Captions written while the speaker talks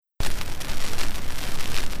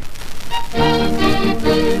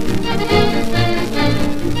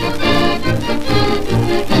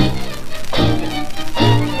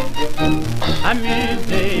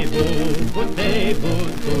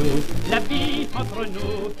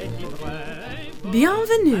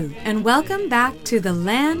Bienvenue and welcome back to the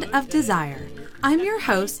Land of Desire. I'm your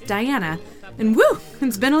host, Diana, and woo,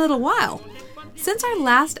 it's been a little while. Since our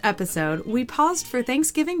last episode, we paused for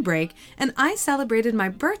Thanksgiving break and I celebrated my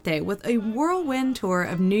birthday with a whirlwind tour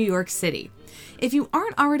of New York City. If you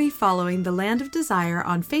aren't already following the Land of Desire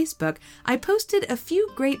on Facebook, I posted a few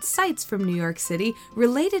great sights from New York City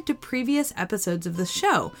related to previous episodes of the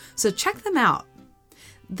show, so check them out.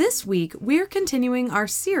 This week, we're continuing our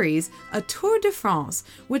series, A Tour de France,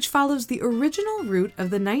 which follows the original route of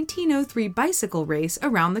the 1903 bicycle race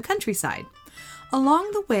around the countryside. Along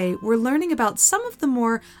the way, we're learning about some of the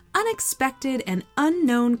more unexpected and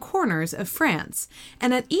unknown corners of France,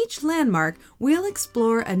 and at each landmark, we'll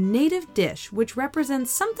explore a native dish which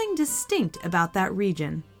represents something distinct about that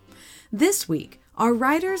region. This week, our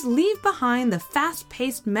riders leave behind the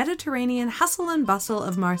fast-paced Mediterranean hustle and bustle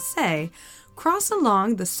of Marseille, cross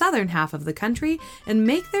along the southern half of the country, and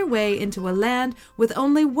make their way into a land with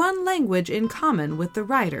only one language in common with the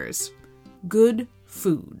riders: good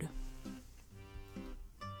food.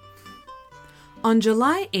 On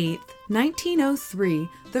July 8, 1903,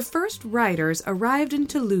 the first riders arrived in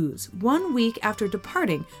Toulouse 1 week after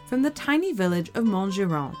departing from the tiny village of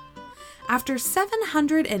Montgeron. After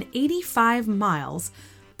 785 miles,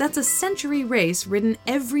 that's a century race ridden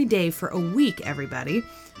every day for a week, everybody,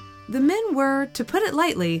 the men were, to put it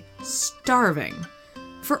lightly, starving.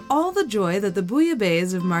 For all the joy that the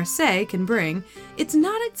bouillabaisse of Marseille can bring, it's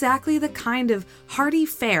not exactly the kind of hearty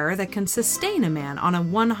fare that can sustain a man on a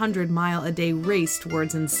 100-mile-a-day race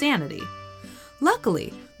towards insanity.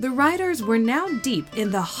 Luckily, the riders were now deep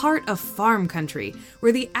in the heart of farm country,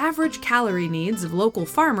 where the average calorie needs of local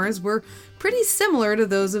farmers were pretty similar to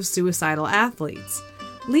those of suicidal athletes.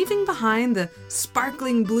 Leaving behind the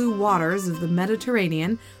sparkling blue waters of the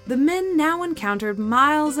Mediterranean, the men now encountered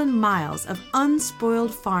miles and miles of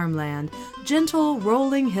unspoiled farmland, gentle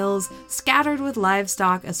rolling hills scattered with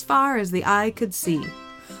livestock as far as the eye could see.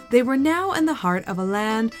 They were now in the heart of a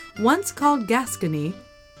land once called Gascony,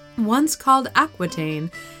 once called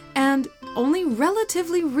Aquitaine, and only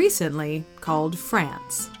relatively recently called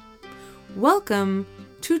France. Welcome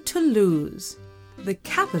to Toulouse, the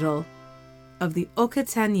capital of the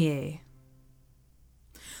Occitanie.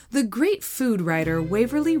 The great food writer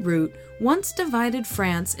Waverley Root once divided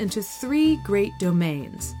France into 3 great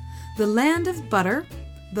domains: the land of butter,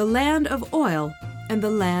 the land of oil, and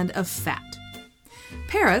the land of fat.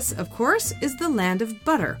 Paris, of course, is the land of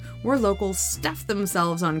butter, where locals stuff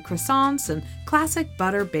themselves on croissants and classic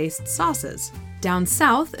butter-based sauces. Down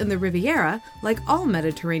south in the Riviera, like all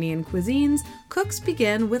Mediterranean cuisines, cooks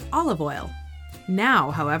begin with olive oil. Now,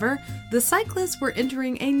 however, the cyclists were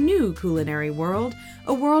entering a new culinary world,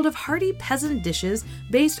 a world of hearty peasant dishes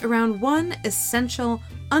based around one essential,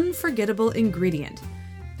 unforgettable ingredient: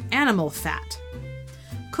 animal fat.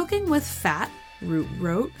 Cooking with fat, Root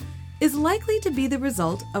wrote, is likely to be the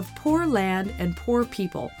result of poor land and poor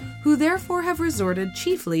people, who therefore have resorted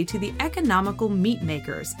chiefly to the economical meat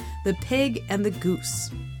makers, the pig and the goose.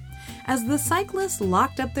 As the cyclists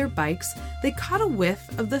locked up their bikes, they caught a whiff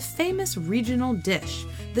of the famous regional dish,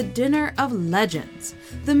 the dinner of legends,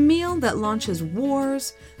 the meal that launches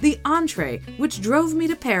wars, the entree which drove me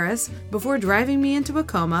to Paris before driving me into a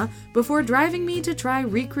coma, before driving me to try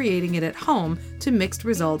recreating it at home to mixed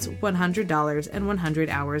results $100 and 100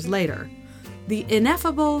 hours later. The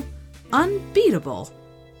ineffable, unbeatable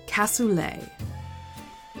cassoulet.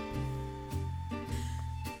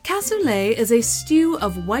 Cassoulet is a stew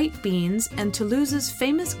of white beans and Toulouse's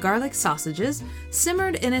famous garlic sausages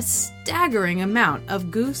simmered in a staggering amount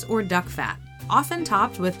of goose or duck fat, often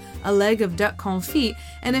topped with a leg of duck confit.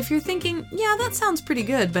 And if you're thinking, yeah, that sounds pretty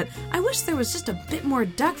good, but I wish there was just a bit more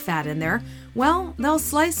duck fat in there, well, they'll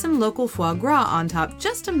slice some local foie gras on top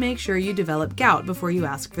just to make sure you develop gout before you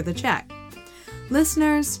ask for the check.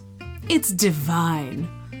 Listeners, it's divine.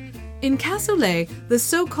 In cassoulet, the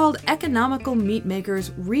so-called economical meat makers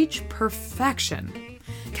reach perfection.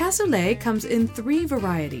 Cassoulet comes in 3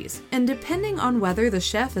 varieties, and depending on whether the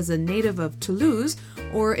chef is a native of Toulouse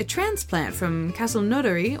or a transplant from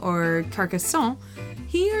Castelnaudary or Carcassonne,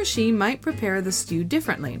 he or she might prepare the stew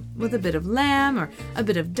differently, with a bit of lamb or a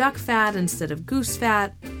bit of duck fat instead of goose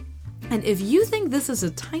fat. And if you think this is a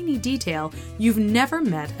tiny detail, you've never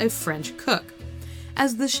met a French cook.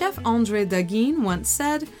 As the chef André Daguin once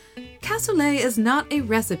said, cassoulet is not a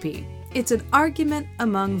recipe, it's an argument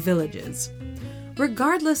among villages.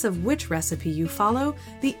 Regardless of which recipe you follow,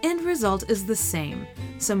 the end result is the same.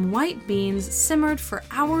 Some white beans simmered for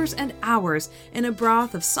hours and hours in a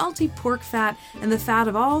broth of salty pork fat and the fat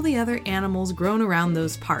of all the other animals grown around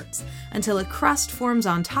those parts, until a crust forms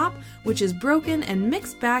on top, which is broken and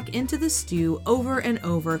mixed back into the stew over and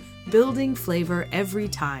over, building flavor every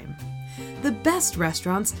time. The best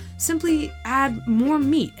restaurants simply add more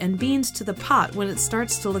meat and beans to the pot when it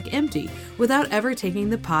starts to look empty, without ever taking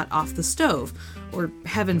the pot off the stove, or,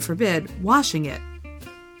 heaven forbid, washing it.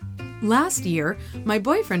 Last year, my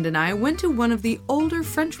boyfriend and I went to one of the older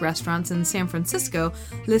French restaurants in San Francisco,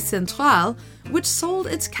 Le Central, which sold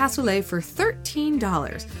its cassoulet for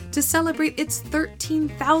 $13 to celebrate its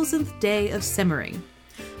 13,000th day of simmering.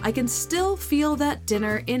 I can still feel that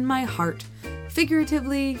dinner in my heart,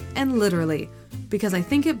 figuratively and literally, because I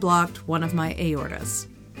think it blocked one of my aortas.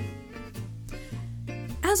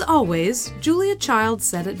 As always, Julia Child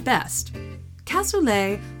said it best.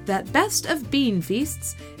 Cassoulet, that best of bean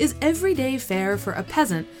feasts, is everyday fare for a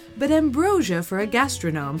peasant, but ambrosia for a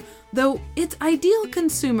gastronome, though its ideal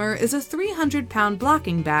consumer is a 300-pound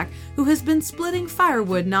blocking back who has been splitting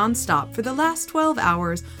firewood nonstop for the last 12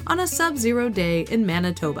 hours on a sub-zero day in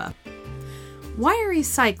Manitoba. Wiry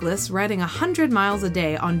cyclists riding 100 miles a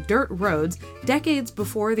day on dirt roads decades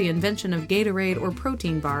before the invention of Gatorade or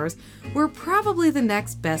protein bars were probably the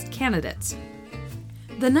next best candidates.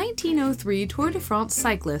 The 1903 Tour de France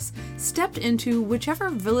cyclists stepped into whichever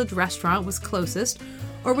village restaurant was closest,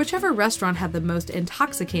 or whichever restaurant had the most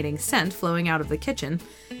intoxicating scent flowing out of the kitchen,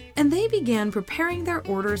 and they began preparing their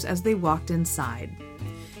orders as they walked inside.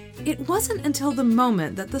 It wasn't until the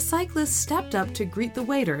moment that the cyclists stepped up to greet the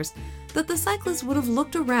waiters that the cyclists would have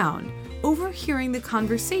looked around, overhearing the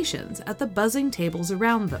conversations at the buzzing tables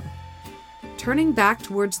around them. Turning back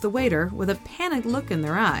towards the waiter with a panicked look in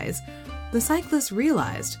their eyes, the cyclists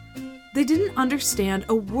realized they didn't understand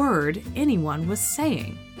a word anyone was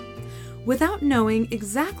saying. Without knowing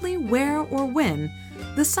exactly where or when,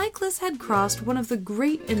 the cyclists had crossed one of the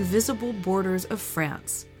great invisible borders of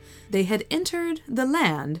France. They had entered the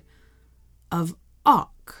land of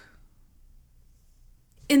Oc.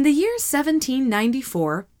 In the year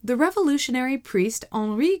 1794, the revolutionary priest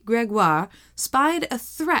Henri Grégoire spied a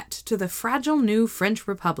threat to the fragile new French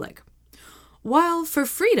Republic. While for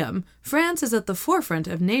freedom, France is at the forefront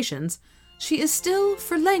of nations, she is still,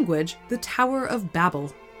 for language, the Tower of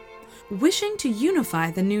Babel. Wishing to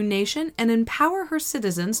unify the new nation and empower her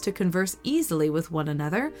citizens to converse easily with one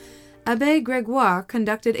another, Abbé Grégoire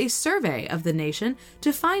conducted a survey of the nation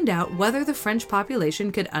to find out whether the French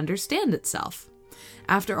population could understand itself.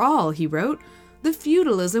 After all, he wrote, the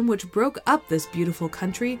feudalism which broke up this beautiful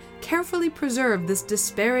country carefully preserved this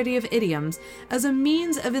disparity of idioms as a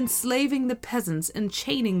means of enslaving the peasants and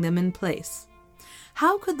chaining them in place.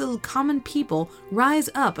 How could the common people rise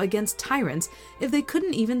up against tyrants if they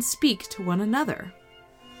couldn't even speak to one another?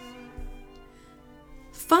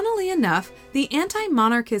 Funnily enough, the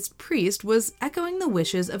anti-monarchist priest was echoing the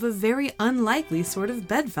wishes of a very unlikely sort of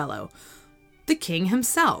bedfellow, the king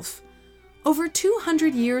himself. Over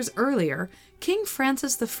 200 years earlier, King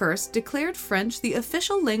Francis I declared French the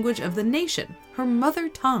official language of the nation, her mother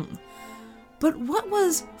tongue. But what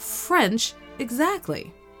was French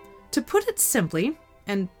exactly? To put it simply,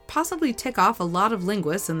 and possibly tick off a lot of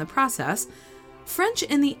linguists in the process, French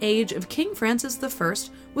in the age of King Francis I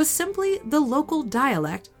was simply the local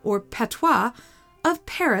dialect, or patois, of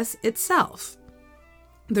Paris itself.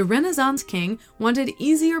 The Renaissance king wanted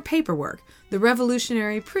easier paperwork, the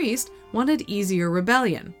revolutionary priest wanted easier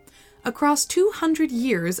rebellion. Across 200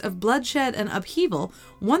 years of bloodshed and upheaval,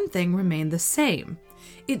 one thing remained the same.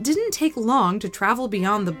 It didn't take long to travel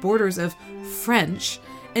beyond the borders of French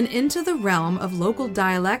and into the realm of local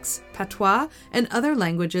dialects, patois, and other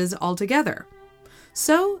languages altogether.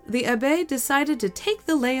 So, the abbé decided to take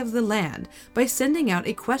the lay of the land by sending out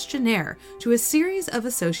a questionnaire to a series of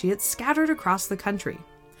associates scattered across the country.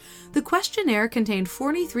 The questionnaire contained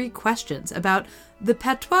 43 questions about the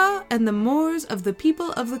patois and the mores of the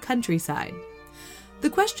people of the countryside. The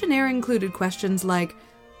questionnaire included questions like,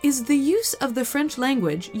 is the use of the French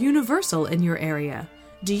language universal in your area?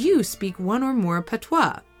 Do you speak one or more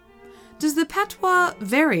patois? Does the patois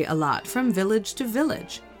vary a lot from village to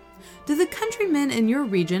village? Do the countrymen in your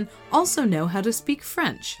region also know how to speak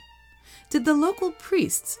French? Did the local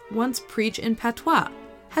priests once preach in patois?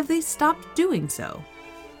 Have they stopped doing so?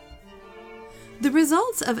 The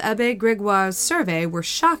results of Abbé Grégoire's survey were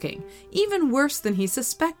shocking, even worse than he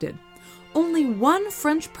suspected. Only one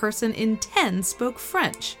French person in 10 spoke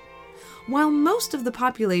French. While most of the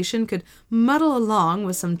population could muddle along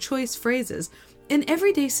with some choice phrases, In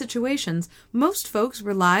everyday situations, most folks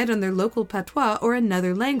relied on their local patois or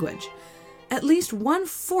another language. At least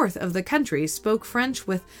 1/4 of the country spoke French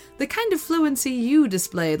with the kind of fluency you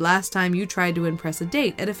displayed last time you tried to impress a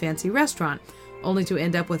date at a fancy restaurant, only to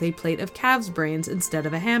end up with a plate of calf's brains instead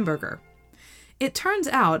of a hamburger. It turns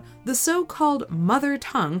out the so-called mother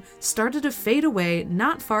tongue started to fade away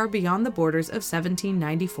not far beyond the borders of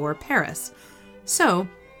 1794 Paris. So,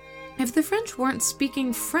 if the French weren't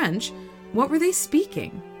speaking French, what were they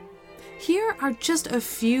speaking? Here are just a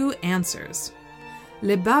few answers.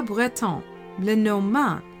 Le Bas-Breton, le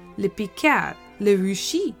Normand, le Picard, le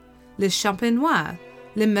Ruchy, le Champenois,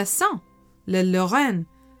 le Messin, le Lorrain,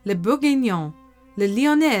 le Bourguignon, le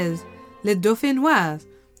Lyonnais, le Dauphinois,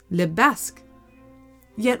 le Basque.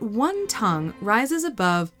 Yet one tongue rises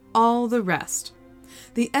above all the rest.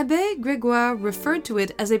 The Abbé Grégoire referred to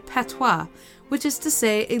it as a patois, which is to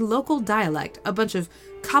say a local dialect, a bunch of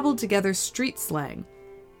cobbled-together street slang.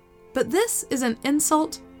 But this is an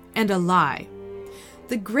insult and a lie.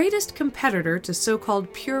 The greatest competitor to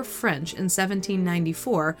so-called pure French in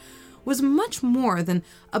 1794 was much more than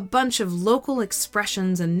a bunch of local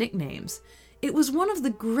expressions and nicknames. It was one of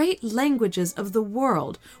the great languages of the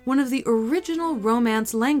world, one of the original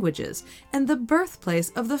Romance languages, and the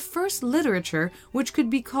birthplace of the first literature which could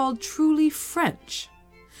be called truly French.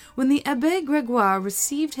 When the Abbé Grégoire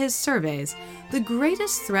received his surveys, the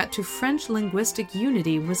greatest threat to French linguistic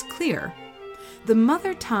unity was clear. The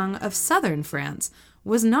mother tongue of southern France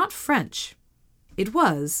was not French. It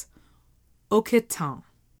was Occitan.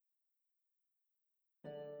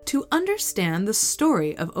 To understand the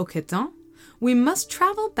story of Occitan, we must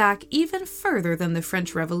travel back even further than the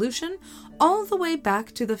French Revolution, all the way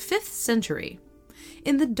back to the 5th century.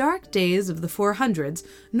 In the dark days of the 400s,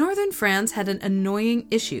 northern France had an annoying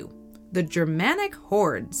issue: the Germanic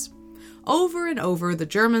hordes. Over and over, the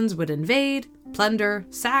Germans would invade, plunder,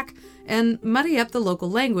 sack, and muddy up the local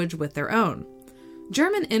language with their own.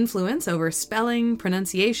 German influence over spelling,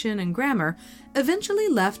 pronunciation, and grammar eventually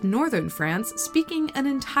left northern France speaking an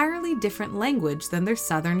entirely different language than their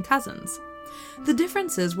southern cousins. The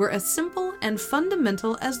differences were as simple and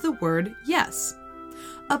fundamental as the word yes.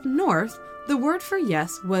 Up north, the word for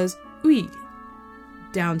yes was oui.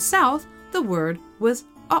 Down south, the word was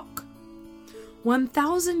ok.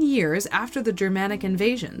 1,000 years after the Germanic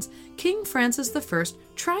invasions, King Francis I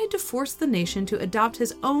tried to force the nation to adopt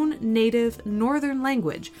his own native northern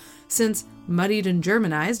language, since, muddied and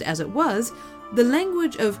Germanized as it was, the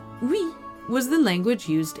language of oui was the language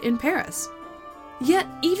used in Paris. Yet,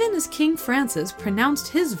 even as King Francis pronounced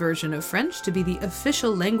his version of French to be the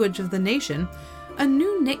official language of the nation, a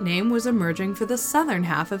new nickname was emerging for the southern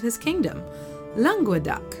half of his kingdom,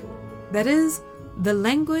 Languedoc, that is, the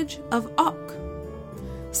language of Oc.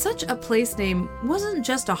 Such a place name wasn't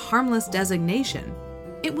just a harmless designation,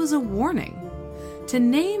 it was a warning. To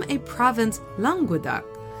name a province Languedoc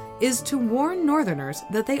is to warn northerners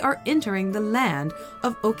that they are entering the land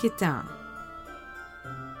of Occitan.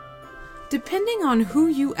 Depending on who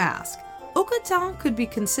you ask, Occitan could be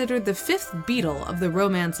considered the 5th Beatle of the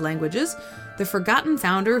Romance languages, the forgotten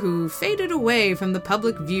founder who faded away from the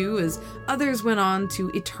public view as others went on to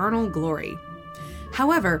eternal glory.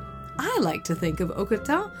 However, I like to think of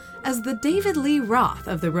Occitan as the David Lee Roth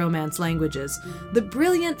of the Romance languages, the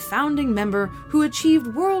brilliant founding member who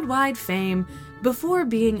achieved worldwide fame before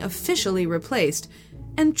being officially replaced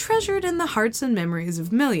and treasured in the hearts and memories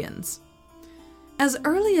of millions. As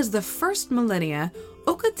early as the first millennia,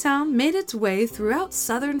 Occitan made its way throughout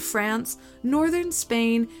southern France, northern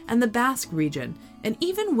Spain, and the Basque region, and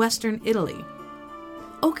even western Italy.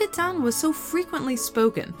 Occitan was so frequently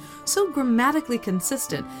spoken, so grammatically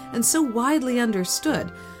consistent, and so widely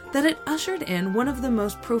understood that it ushered in one of the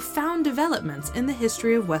most profound developments in the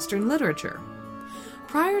history of Western literature.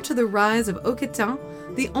 Prior to the rise of Occitan,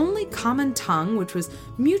 the only common tongue which was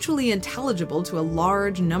mutually intelligible to a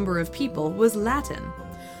large number of people was Latin.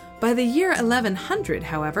 By the year 1100,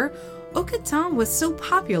 however, Occitan was so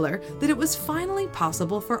popular that it was finally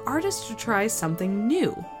possible for artists to try something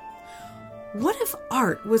new. What if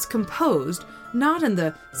art was composed not in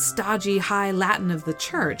the stodgy high Latin of the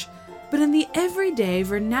church, but in the everyday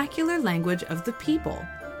vernacular language of the people?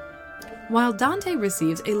 While Dante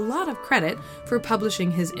receives a lot of credit for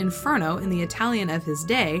publishing his Inferno in the Italian of his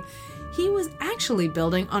day, he was actually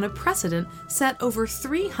building on a precedent set over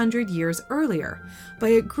 300 years earlier by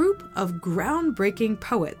a group of groundbreaking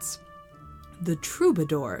poets, the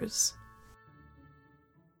troubadours.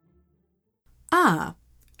 Ah,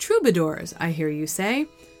 troubadours, I hear you say.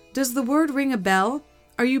 Does the word ring a bell?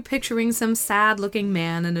 Are you picturing some sad-looking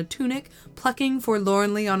man in a tunic plucking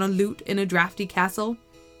forlornly on a lute in a drafty castle?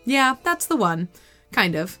 Yeah, that's the one.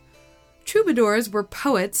 Kind of. Troubadours were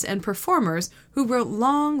poets and performers who wrote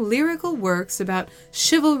long lyrical works about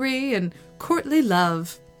chivalry and courtly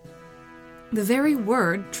love. The very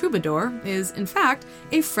word troubadour is, in fact,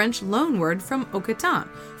 a French loanword from Occitan,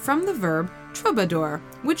 from the verb troubadour,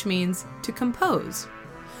 which means to compose.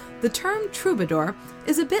 The term troubadour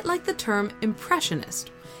is a bit like the term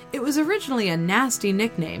impressionist. It was originally a nasty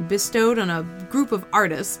nickname bestowed on a group of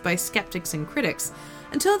artists by skeptics and critics,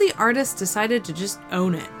 until the artists decided to just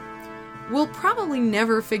own it. We'll probably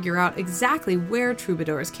never figure out exactly where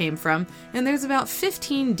troubadours came from, and there's about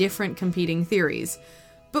 15 different competing theories.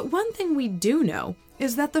 But one thing we do know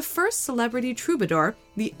is that the first celebrity troubadour,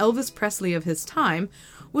 the Elvis Presley of his time,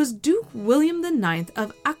 was Duke William IX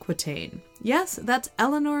of Aquitaine. Yes, that's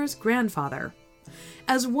Eleanor's grandfather.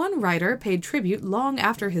 As one writer paid tribute long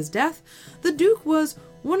after his death, the Duke was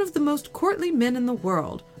one of the most courtly men in the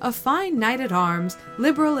world, a fine knight-at-arms,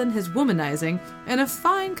 liberal in his womanizing, and a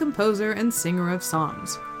fine composer and singer of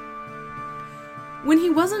songs. When he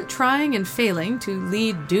wasn't trying and failing to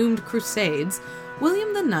lead doomed crusades,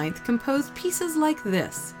 William IX composed pieces like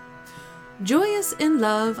this. Joyous in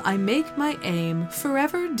love I make my aim,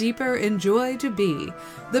 forever deeper in joy to be.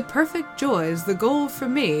 The perfect joy's the goal for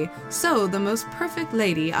me, so the most perfect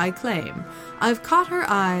lady I claim. I've caught her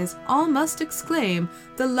eyes, all must exclaim,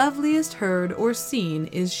 the loveliest heard or seen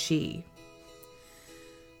is she.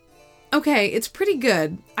 Okay, it's pretty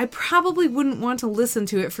good. I probably wouldn't want to listen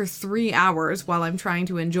to it for 3 hours while I'm trying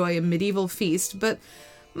to enjoy a medieval feast, but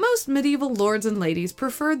most medieval lords and ladies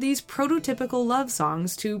preferred these prototypical love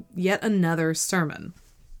songs to yet another sermon.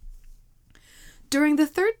 During the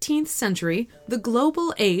 13th century, the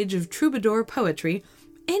global age of troubadour poetry,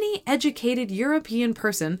 any educated European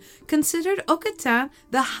person considered Occitan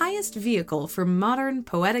the highest vehicle for modern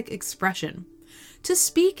poetic expression. To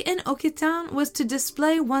speak in Occitan was to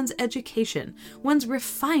display one's education, one's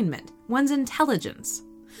refinement, one's intelligence.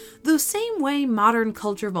 The same way modern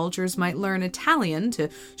culture vultures might learn Italian to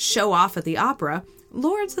show off at the opera,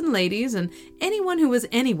 lords and ladies and anyone who was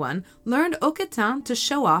anyone learned Occitan to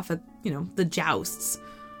show off at, the jousts.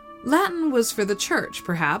 Latin was for the church,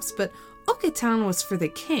 perhaps, but Occitan was for the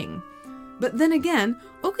king. But then again,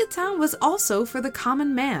 Occitan was also for the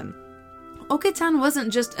common man. Occitan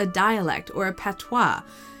wasn't just a dialect or a patois.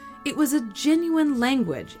 It was a genuine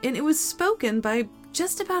language, and it was spoken by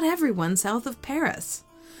just about everyone south of Paris.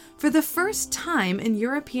 For the first time in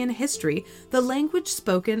European history, the language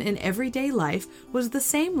spoken in everyday life was the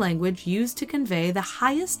same language used to convey the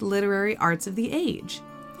highest literary arts of the age.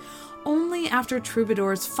 Only after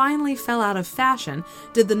troubadours finally fell out of fashion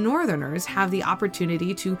did the Northerners have the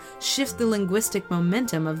opportunity to shift the linguistic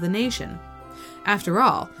momentum of the nation. After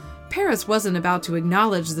all, Paris wasn't about to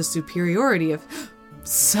acknowledge the superiority of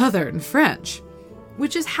Southern French,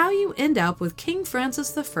 which is how you end up with King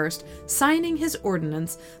Francis I signing his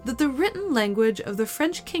ordinance that the written language of the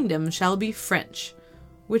French kingdom shall be French,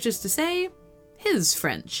 which is to say, his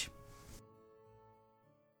French.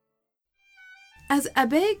 As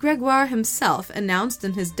Abbé Grégoire himself announced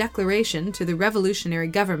in his declaration to the revolutionary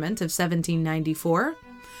government of 1794,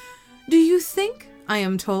 "Do you think, I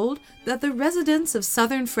am told, that the residents of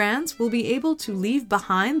southern France will be able to leave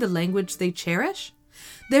behind the language they cherish?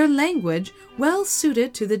 Their language, well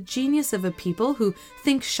suited to the genius of a people who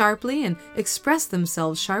think sharply and express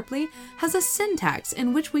themselves sharply, has a syntax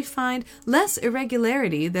in which we find less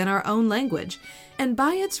irregularity than our own language, and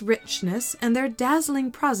by its richness and their dazzling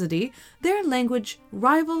prosody, their language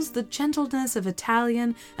rivals the gentleness of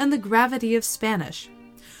Italian and the gravity of Spanish.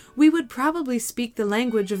 We would probably speak the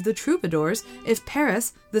language of the troubadours if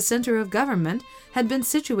Paris, the center of government, had been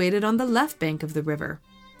situated on the left bank of the river.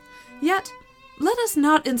 Yet, let us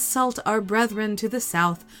not insult our brethren to the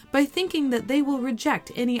south by thinking that they will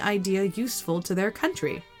reject any idea useful to their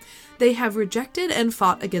country. They have rejected and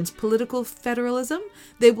fought against political federalism.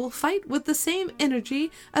 They will fight with the same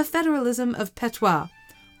energy a federalism of patois.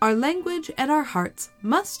 Our language and our hearts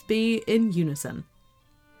must be in unison."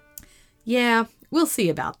 Yeah, we'll see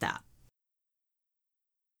about that.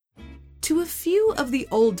 To a few of the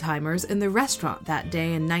old-timers in the restaurant that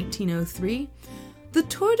day in 1903, the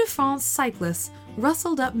Tour de France cyclists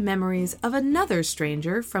rustled up memories of another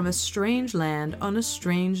stranger from a strange land on a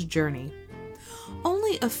strange journey.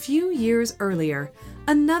 Only a few years earlier,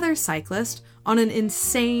 another cyclist, on an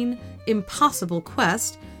insane, impossible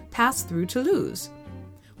quest, passed through Toulouse.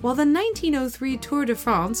 While the 1903 Tour de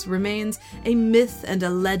France remains a myth and a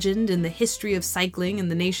legend in the history of cycling in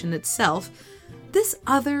the nation itself, this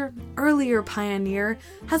other, earlier pioneer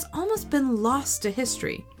has almost been lost to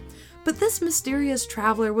history. But this mysterious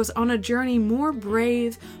traveler was on a journey more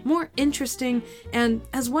brave, more interesting, and,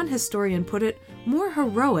 as one historian put it, more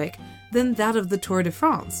heroic than that of the Tour de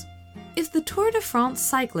France. If the Tour de France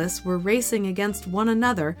cyclists were racing against one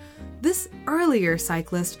another, this earlier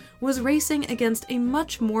cyclist was racing against a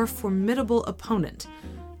much more formidable opponent,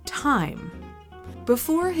 time.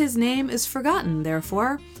 Before his name is forgotten,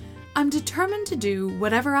 therefore, I'm determined to do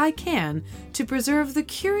whatever I can to preserve the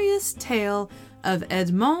curious tale of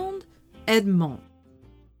Edmond.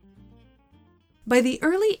 By the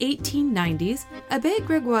early 1890s, Abbé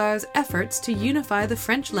Grégoire's efforts to unify the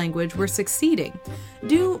French language were succeeding,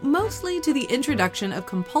 due mostly to the introduction of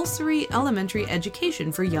compulsory elementary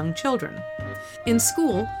education for young children. In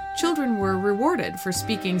school, children were rewarded for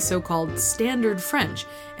speaking so-called standard French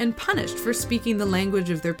and punished for speaking the language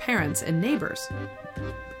of their parents and neighbors.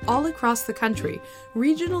 All across the country,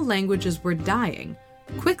 regional languages were dying,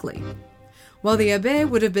 quickly. While the abbé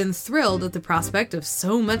would have been thrilled at the prospect of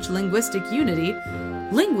so much linguistic unity,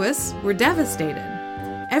 linguists were devastated.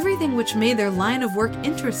 Everything which made their line of work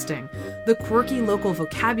interesting, the quirky local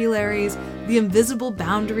vocabularies, the invisible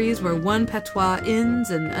boundaries where one patois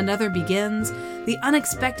ends and another begins, the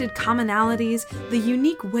unexpected commonalities, the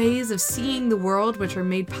unique ways of seeing the world which are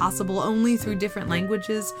made possible only through different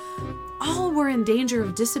languages, all were in danger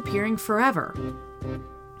of disappearing forever.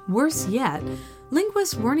 Worse yet,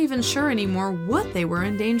 linguists weren't even sure anymore what they were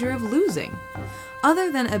in danger of losing.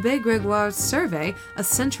 Other than Abbé Grégoire's survey a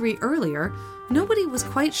century earlier, nobody was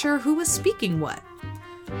quite sure who was speaking what.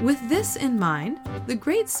 With this in mind, the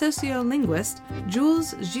great sociolinguist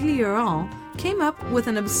Jules Gilliaron came up with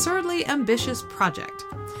an absurdly ambitious project.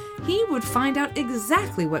 He would find out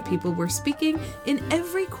exactly what people were speaking in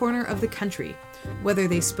every corner of the country, whether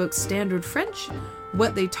they spoke standard French,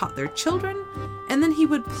 what they taught their children, and then he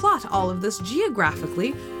would plot all of this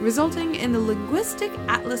geographically, resulting in the Linguistic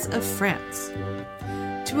Atlas of France.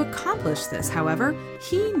 To accomplish this, however,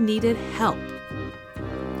 he needed help.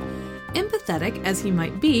 Empathetic as he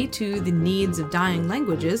might be to the needs of dying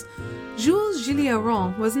languages, Jules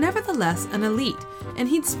Gilliaron was nevertheless an elite, and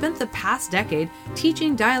he'd spent the past decade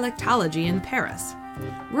teaching dialectology in Paris.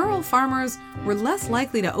 Rural farmers were less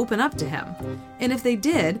likely to open up to him, and if they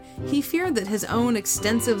did, he feared that his own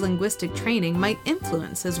extensive linguistic training might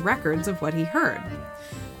influence his records of what he heard.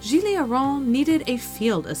 Gilliaron needed a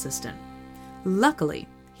field assistant. Luckily,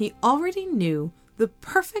 he already knew the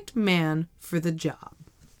perfect man for the job.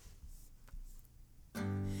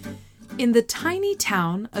 In the tiny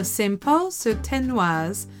town of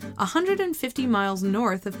Saint-Paul-sur-Tenoise, 150 miles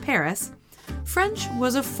north of Paris, French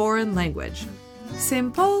was a foreign language.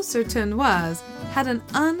 Saint-Paul-sur-Tenoise had an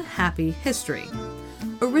unhappy history.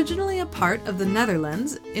 Originally a part of the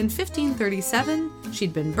Netherlands, in 1537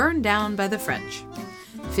 she'd been burned down by the French.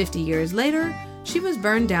 50 years later, she was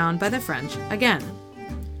burned down by the French again.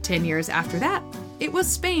 10 years after that, it was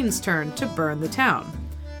Spain's turn to burn the town.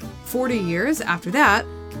 40 years after that,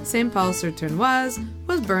 Saint-Paul-sur-Tenoise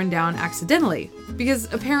was burned down accidentally,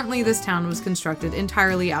 because apparently this town was constructed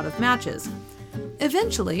entirely out of matches.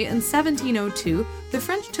 Eventually, in 1702, the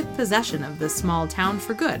French took possession of this small town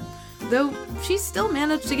for good, though she still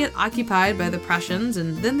managed to get occupied by the Prussians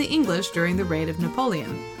and then the English during the reign of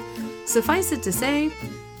Napoleon. Suffice it to say,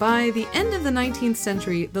 by the end of the 19th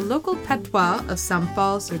century, the local patois of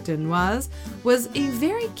Saint-Paul-sur-Tenoise was a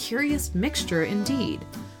very curious mixture indeed.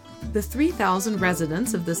 The 3,000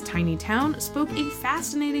 residents of this tiny town spoke a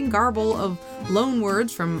fascinating garble of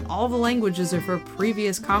loanwords from all the languages of her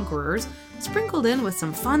previous conquerors, sprinkled in with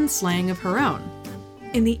some fun slang of her own.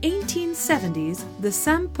 In the 1870s, the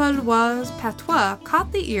Saint-Pauloise patois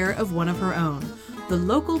caught the ear of one of her own, the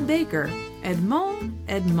local baker, Edmond.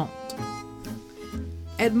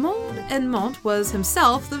 Edmond was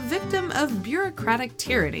himself the victim of bureaucratic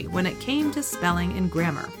tyranny when it came to spelling and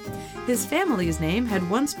grammar. His family's name had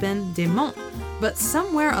once been Desmonts, but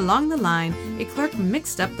somewhere along the line, a clerk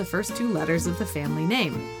mixed up the first two letters of the family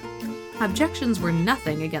name. Objections were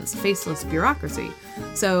nothing against faceless bureaucracy,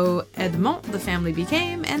 so Edmond the family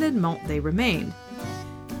became, and Edmond they remained.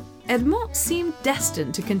 Edmond seemed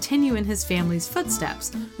destined to continue in his family's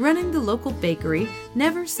footsteps, running the local bakery,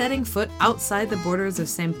 never setting foot outside the borders of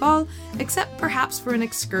Saint-Paul, except perhaps for an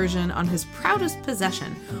excursion on his proudest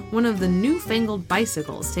possession, one of the newfangled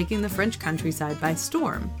bicycles taking the French countryside by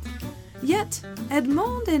storm. Yet,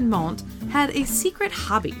 Edmond had a secret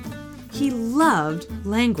hobby. He loved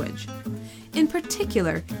language. In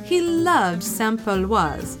particular, he loved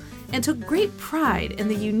Saint-Pauloise, and took great pride in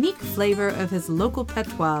the unique flavor of his local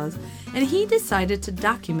patois, and he decided to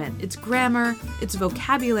document its grammar, its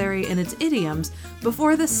vocabulary, and its idioms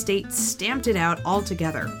before the state stamped it out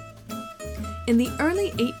altogether. In the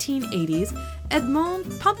early 1880s,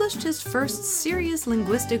 Edmond published his first serious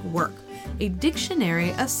linguistic work, a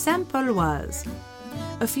dictionary of Saint-Pauloise.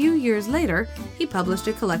 A few years later, he published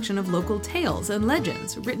a collection of local tales and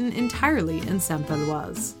legends written entirely in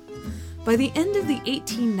Saint-Pauloise. By the end of the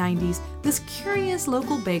 1890s, this curious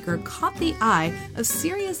local baker caught the eye of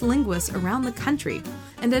serious linguists around the country,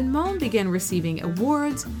 and Edmond began receiving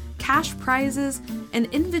awards, cash prizes, and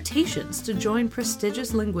invitations to join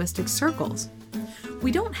prestigious linguistic circles.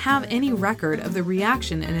 We don't have any record of the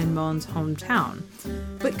reaction in Edmond's hometown,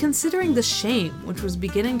 but considering the shame which was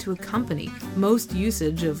beginning to accompany most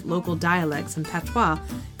usage of local dialects and patois,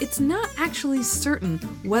 it's not actually certain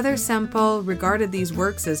whether Saint-Paul regarded these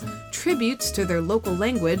works as tributes to their local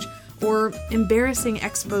language or embarrassing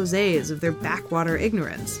exposés of their backwater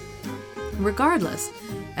ignorance. Regardless,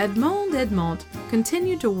 Edmond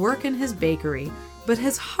continued to work in his bakery, but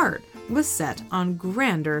his heart was set on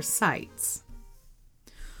grander sights.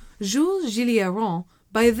 Jules Gilliaron,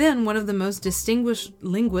 by then one of the most distinguished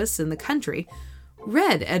linguists in the country,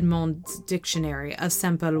 read Edmond's dictionary of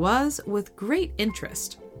Saint-Pauloise with great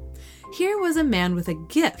interest. Here was a man with a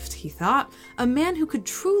gift, he thought, a man who could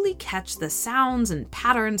truly catch the sounds and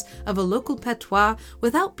patterns of a local patois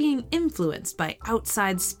without being influenced by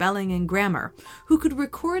outside spelling and grammar, who could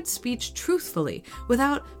record speech truthfully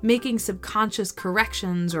without making subconscious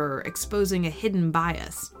corrections or exposing a hidden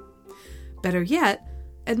bias. Better yet,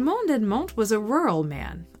 Edmond was a rural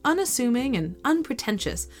man, unassuming and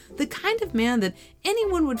unpretentious, the kind of man that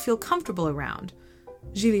anyone would feel comfortable around.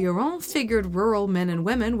 Gilliaron figured rural men and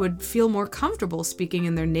women would feel more comfortable speaking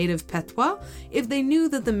in their native patois if they knew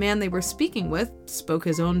that the man they were speaking with spoke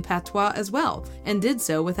his own patois as well, and did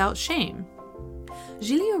so without shame.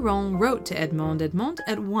 Gilliaron wrote to Edmond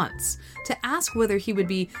at once to ask whether he would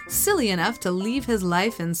be silly enough to leave his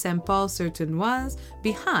life in Saint-Paul-sur-Tenoise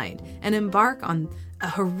behind and embark on a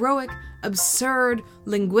heroic, absurd,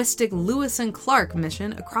 linguistic Lewis and Clark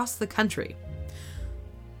mission across the country.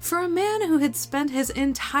 For a man who had spent his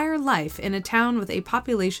entire life in a town with a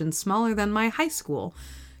population smaller than my high school,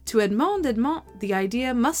 to Edmond the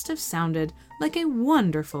idea must have sounded like a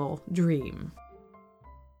wonderful dream.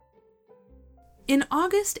 In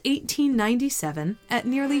August 1897, at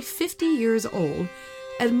nearly 50 years old,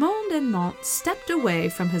 Edmond stepped away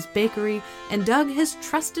from his bakery and dug his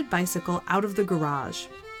trusted bicycle out of the garage.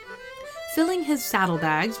 Filling his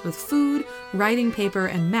saddlebags with food, writing paper,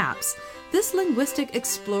 and maps, this linguistic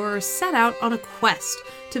explorer set out on a quest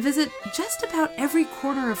to visit just about every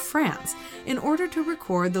corner of France in order to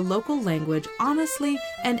record the local language honestly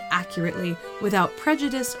and accurately without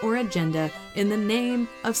prejudice or agenda in the name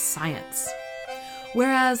of science.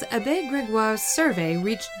 Whereas Abbé Grégoire's survey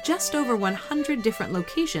reached just over 100 different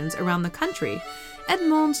locations around the country,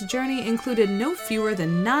 Edmond's journey included no fewer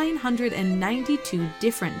than 992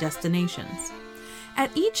 different destinations.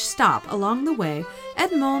 At each stop along the way,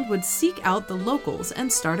 Edmond would seek out the locals and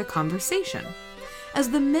start a conversation. As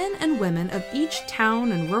the men and women of each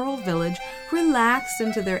town and rural village relaxed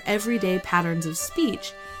into their everyday patterns of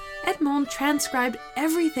speech, Edmond transcribed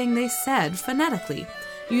everything they said phonetically,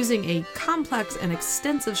 using a complex and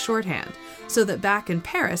extensive shorthand, so that back in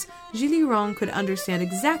Paris, Gilliaron could understand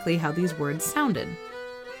exactly how these words sounded.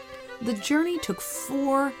 The journey took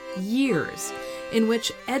 4 years, in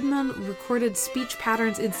which Edmond recorded speech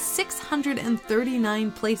patterns in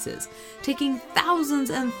 639 places, taking thousands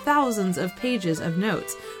and thousands of pages of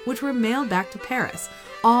notes, which were mailed back to Paris,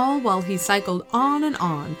 all while he cycled on and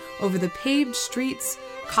on over the paved streets,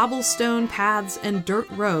 cobblestone paths, and dirt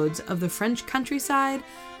roads of the French countryside,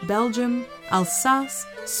 Belgium, Alsace,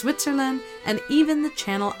 Switzerland, and even the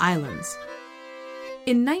Channel Islands.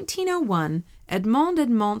 In 1901,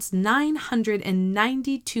 Edmond's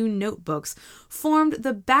 992 notebooks formed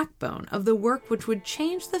the backbone of the work which would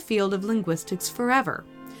change the field of linguistics forever,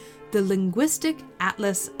 the Linguistic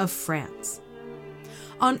Atlas of France.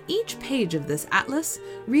 On each page of this atlas,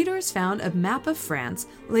 readers found a map of France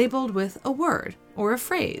labeled with a word or a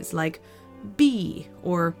phrase like "be"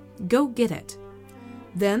 or "go get it."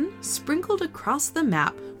 Then, sprinkled across the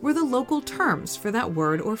map were the local terms for that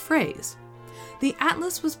word or phrase. The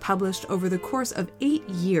atlas was published over the course of 8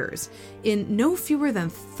 years in no fewer than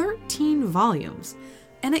 13 volumes,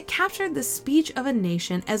 and it captured the speech of a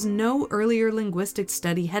nation as no earlier linguistic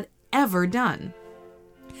study had ever done.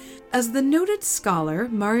 As the noted scholar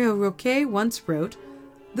Mario Roquet once wrote,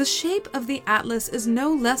 "The shape of the atlas is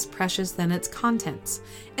no less precious than its contents.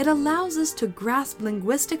 It allows us to grasp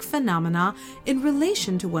linguistic phenomena in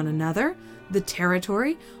relation to one another, the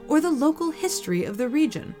territory, or the local history of the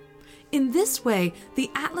region. In this way, the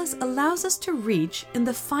atlas allows us to reach, in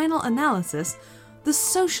the final analysis, the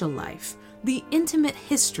social life, the intimate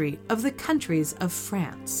history of the countries of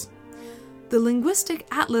France. The linguistic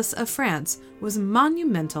atlas of France was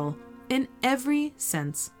monumental in every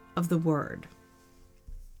sense of the word.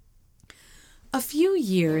 A few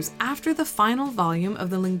years after the final volume of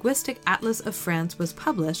the Linguistic Atlas of France was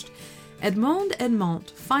published,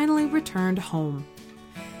 Edmond finally returned home.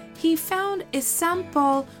 He found a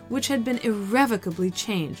Saint-Paul which had been irrevocably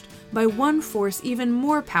changed by one force even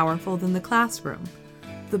more powerful than the classroom: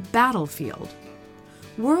 the battlefield.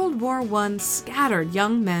 World War I scattered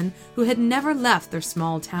young men who had never left their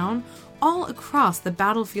small town all across the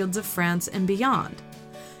battlefields of France and beyond.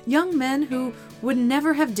 Young men who would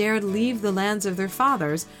never have dared leave the lands of their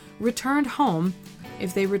fathers returned home,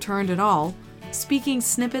 if they returned at all, speaking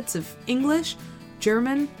snippets of English,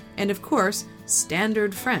 German, and of course,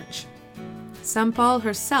 standard French. Saint-Paul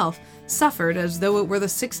herself suffered as though it were the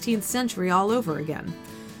 16th century all over again.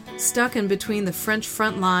 Stuck in between the French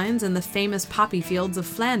front lines and the famous poppy fields of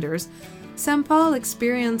Flanders, Saint-Paul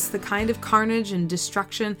experienced the kind of carnage and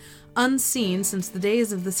destruction unseen since the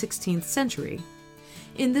days of the 16th century.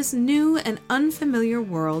 In this new and unfamiliar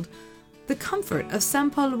world, the comfort of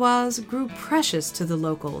Saint-Pauloise grew precious to the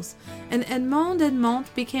locals, and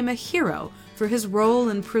Edmond became a hero for his role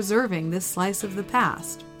in preserving this slice of the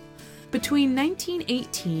past. Between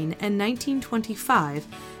 1918 and 1925,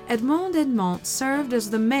 Edmond served as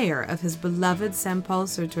the mayor of his beloved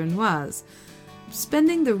Saint-Paul-sur-Tournoise,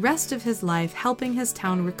 spending the rest of his life helping his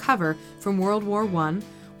town recover from World War I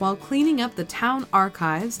while cleaning up the town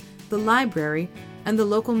archives, the library, and the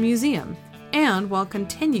local museum, and while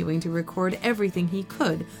continuing to record everything he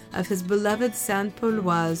could of his beloved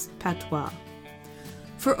Saint-Pauloise patois.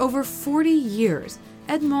 For over 40 years,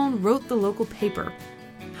 Edmond wrote the local paper,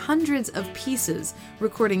 hundreds of pieces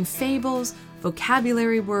recording fables,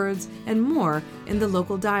 vocabulary words, and more in the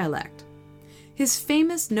local dialect. His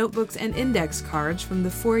famous notebooks and index cards from the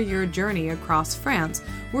 4-year journey across France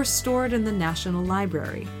were stored in the National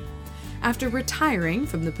Library. After retiring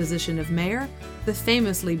from the position of mayor, the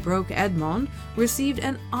famously broke Edmond received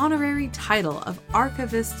an honorary title of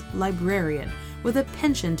archivist librarian with a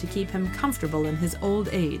pension to keep him comfortable in his old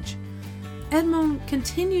age. Edmond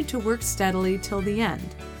continued to work steadily till the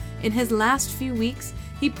end. In his last few weeks,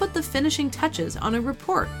 he put the finishing touches on a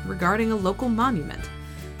report regarding a local monument,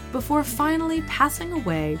 before finally passing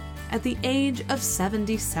away at the age of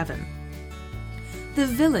 77. The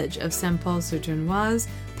village of Saint-Paul-sur-Tournoise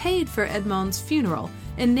paid for Edmond's funeral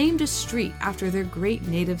and named a street after their great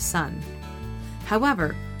native son.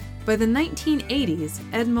 However, by the 1980s,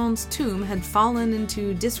 Edmond's tomb had fallen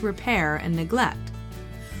into disrepair and neglect.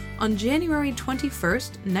 On January 21,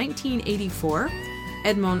 1984,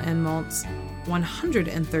 Edmond's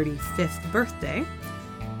 135th birthday,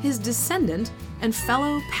 his descendant and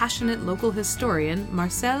fellow passionate local historian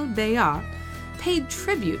Marcel Bayard paid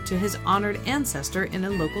tribute to his honored ancestor in a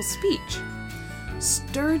local speech.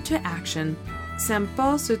 Stirred to action,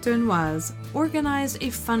 Saint-Paul-sur-Tournoise organized a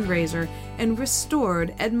fundraiser and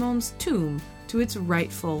restored Edmond's tomb to its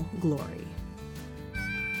rightful glory.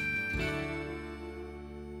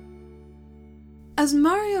 As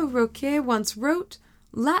Mario Roquet once wrote,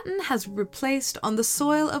 Latin has replaced on the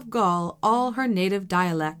soil of Gaul all her native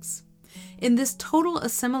dialects. In this total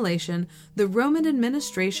assimilation, the Roman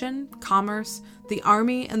administration, commerce, the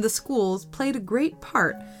army, and the schools played a great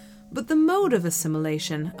part, but the mode of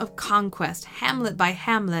assimilation, of conquest, hamlet by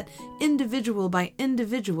hamlet, individual by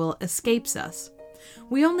individual, escapes us.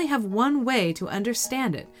 We only have one way to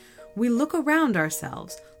understand it. We look around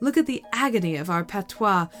ourselves, look at the agony of our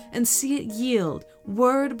patois, and see it yield,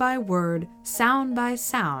 word by word, sound by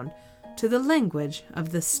sound, to the language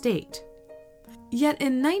of the state. Yet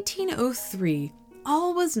in 1903,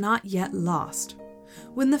 all was not yet lost.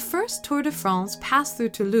 When the first Tour de France passed through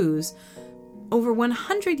Toulouse, over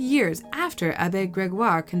 100 years after Abbé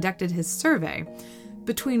Grégoire conducted his survey,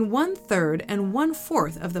 between 1/3 and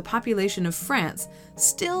 1/4 of the population of France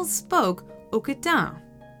still spoke Occitan.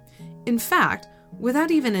 In fact,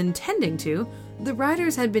 without even intending to, the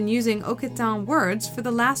riders had been using Occitan words for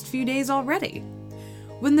the last few days already.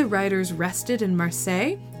 When the riders rested in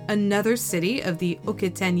Marseille, another city of the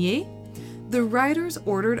Occitaniens, the riders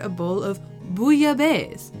ordered a bowl of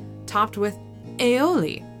bouillabaisse, topped with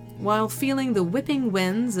aioli, while feeling the whipping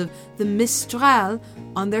winds of the Mistral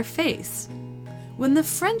on their face. When the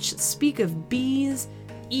French speak of bees,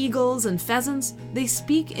 eagles, and pheasants, they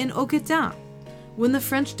speak in Occitan. When the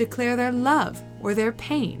French declare their love or their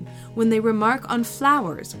pain, when they remark on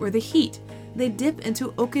flowers or the heat, they dip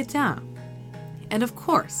into Occitan. And of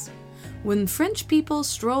course, when French people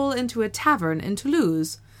stroll into a tavern in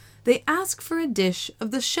Toulouse, they ask for a dish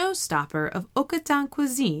of the showstopper of Occitan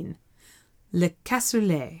cuisine, le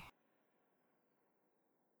cassoulet.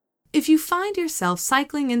 If you find yourself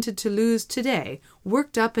cycling into Toulouse today,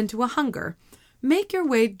 worked up into a hunger, make your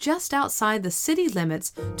way just outside the city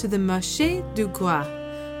limits to the Marché du Gras,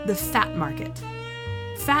 the fat market.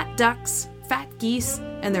 Fat ducks, fat geese,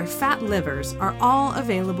 and their fat livers are all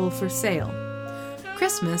available for sale.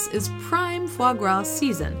 Christmas is prime foie gras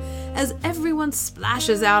season, as everyone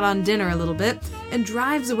splashes out on dinner a little bit and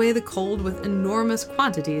drives away the cold with enormous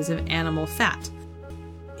quantities of animal fat.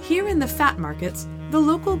 Here in the fat markets, the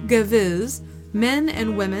local gaveuses, men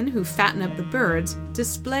and women who fatten up the birds,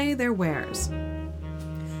 display their wares.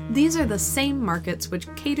 These are the same markets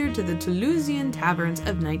which catered to the Toulousian taverns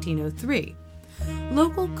of 1903.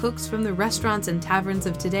 Local cooks from the restaurants and taverns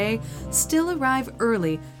of today still arrive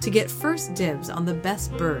early to get first dibs on the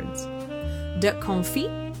best birds. Duck confit,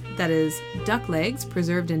 that is, duck legs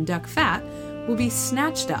preserved in duck fat, will be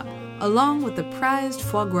snatched up along with the prized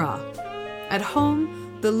foie gras. At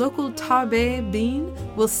home, the local tarbé bean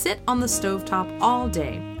will sit on the stovetop all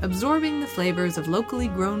day, absorbing the flavors of locally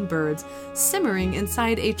grown birds simmering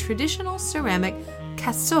inside a traditional ceramic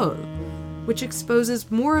cassole, which exposes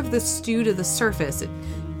more of the stew to the surface. It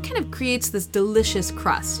kind of creates this delicious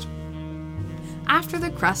crust. After the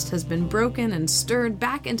crust has been broken and stirred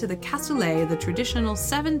back into the cassoulet the traditional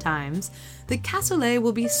 7 times, the cassoulet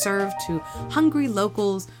will be served to hungry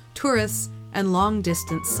locals, tourists, and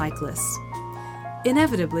long-distance cyclists.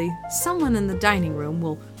 Inevitably, someone in the dining room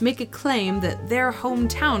will make a claim that their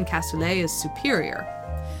hometown cassoulet is superior.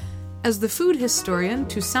 As the food historian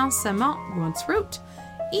Toussaint Samant once wrote,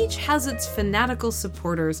 each has its fanatical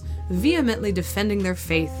supporters vehemently defending their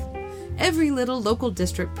faith. Every little local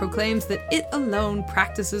district proclaims that it alone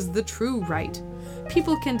practices the true right.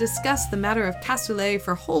 People can discuss the matter of cassoulet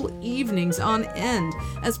for whole evenings on end,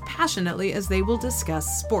 as passionately as they will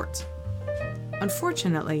discuss sport.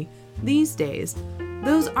 Unfortunately, these days,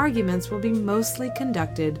 those arguments will be mostly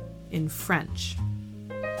conducted in French.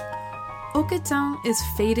 Auquetin is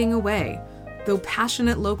fading away, though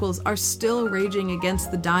passionate locals are still raging against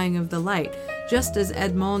the dying of the light, just as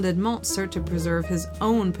Edmond sought to preserve his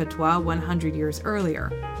own patois 100 years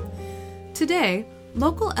earlier. Today,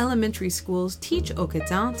 local elementary schools teach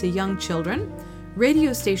Auquetin to young children,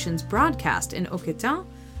 radio stations broadcast in Auquetin,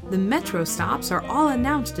 the metro stops are all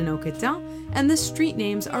announced in Auquetin, and the street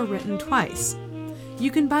names are written twice.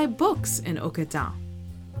 You can buy books in Auquetin.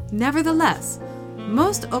 Nevertheless,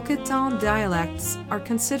 most Auquetin dialects are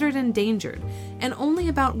considered endangered, and only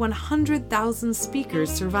about 100,000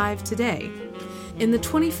 speakers survive today. In the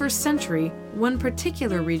 21st century, one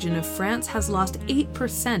particular region of France has lost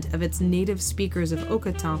 8% of its native speakers of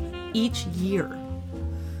Auquetin each year.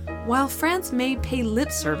 While France may pay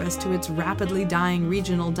lip service to its rapidly dying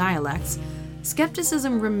regional dialects,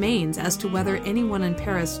 skepticism remains as to whether anyone in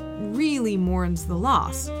Paris really mourns the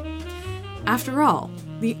loss. After all,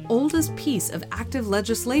 the oldest piece of active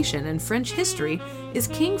legislation in French history is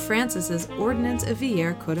King Francis's Ordinance of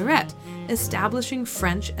Villers-Cotterêts, establishing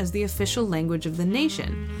French as the official language of the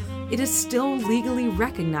nation. It is still legally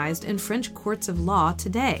recognized in French courts of law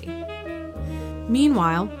today.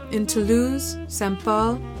 Meanwhile, in Toulouse,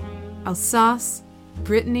 Saint-Paul, Alsace,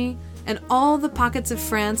 Brittany, and all the pockets of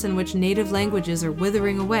France in which native languages are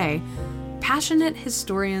withering away, passionate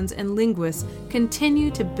historians and linguists continue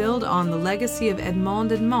to build on the legacy of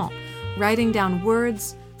Edmond, writing down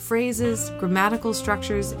words, phrases, grammatical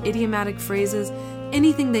structures, idiomatic phrases,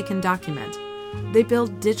 anything they can document. They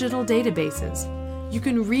build digital databases. You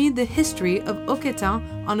can read the history of Auquetin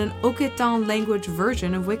on an Auquetin language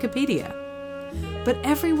version of Wikipedia. But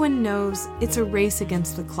everyone knows it's a race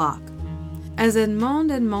against the clock. As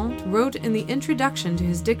Edmond wrote in the introduction to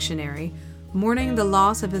his dictionary, mourning the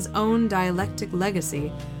loss of his own dialectic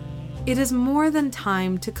legacy, it is more than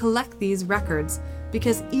time to collect these records,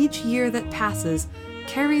 because each year that passes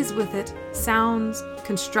carries with it sounds,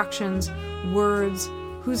 constructions, words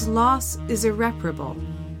whose loss is irreparable,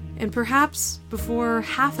 and perhaps before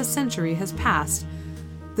half a century has passed,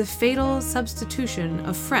 the fatal substitution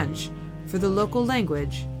of French for the local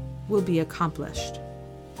language will be accomplished.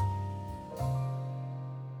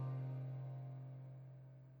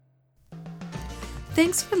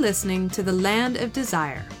 Thanks for listening to The Land of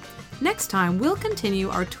Desire. Next time, we'll continue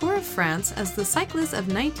our tour of France as the cyclists of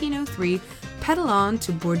 1903 pedal on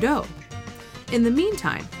to Bordeaux. In the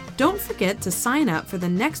meantime, don't forget to sign up for the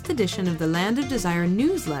next edition of the Land of Desire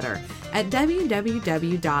newsletter at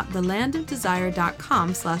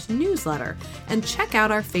www.thelandofdesire.com/newsletter and check out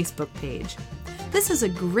our Facebook page. This is a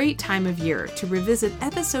great time of year to revisit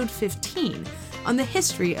episode 15 on the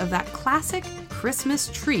history of that classic Christmas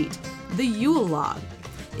treat, the Yule log.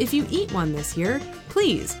 If you eat one this year,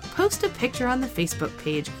 please post a picture on the Facebook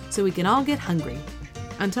page so we can all get hungry.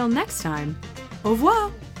 Until next time, au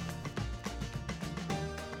revoir!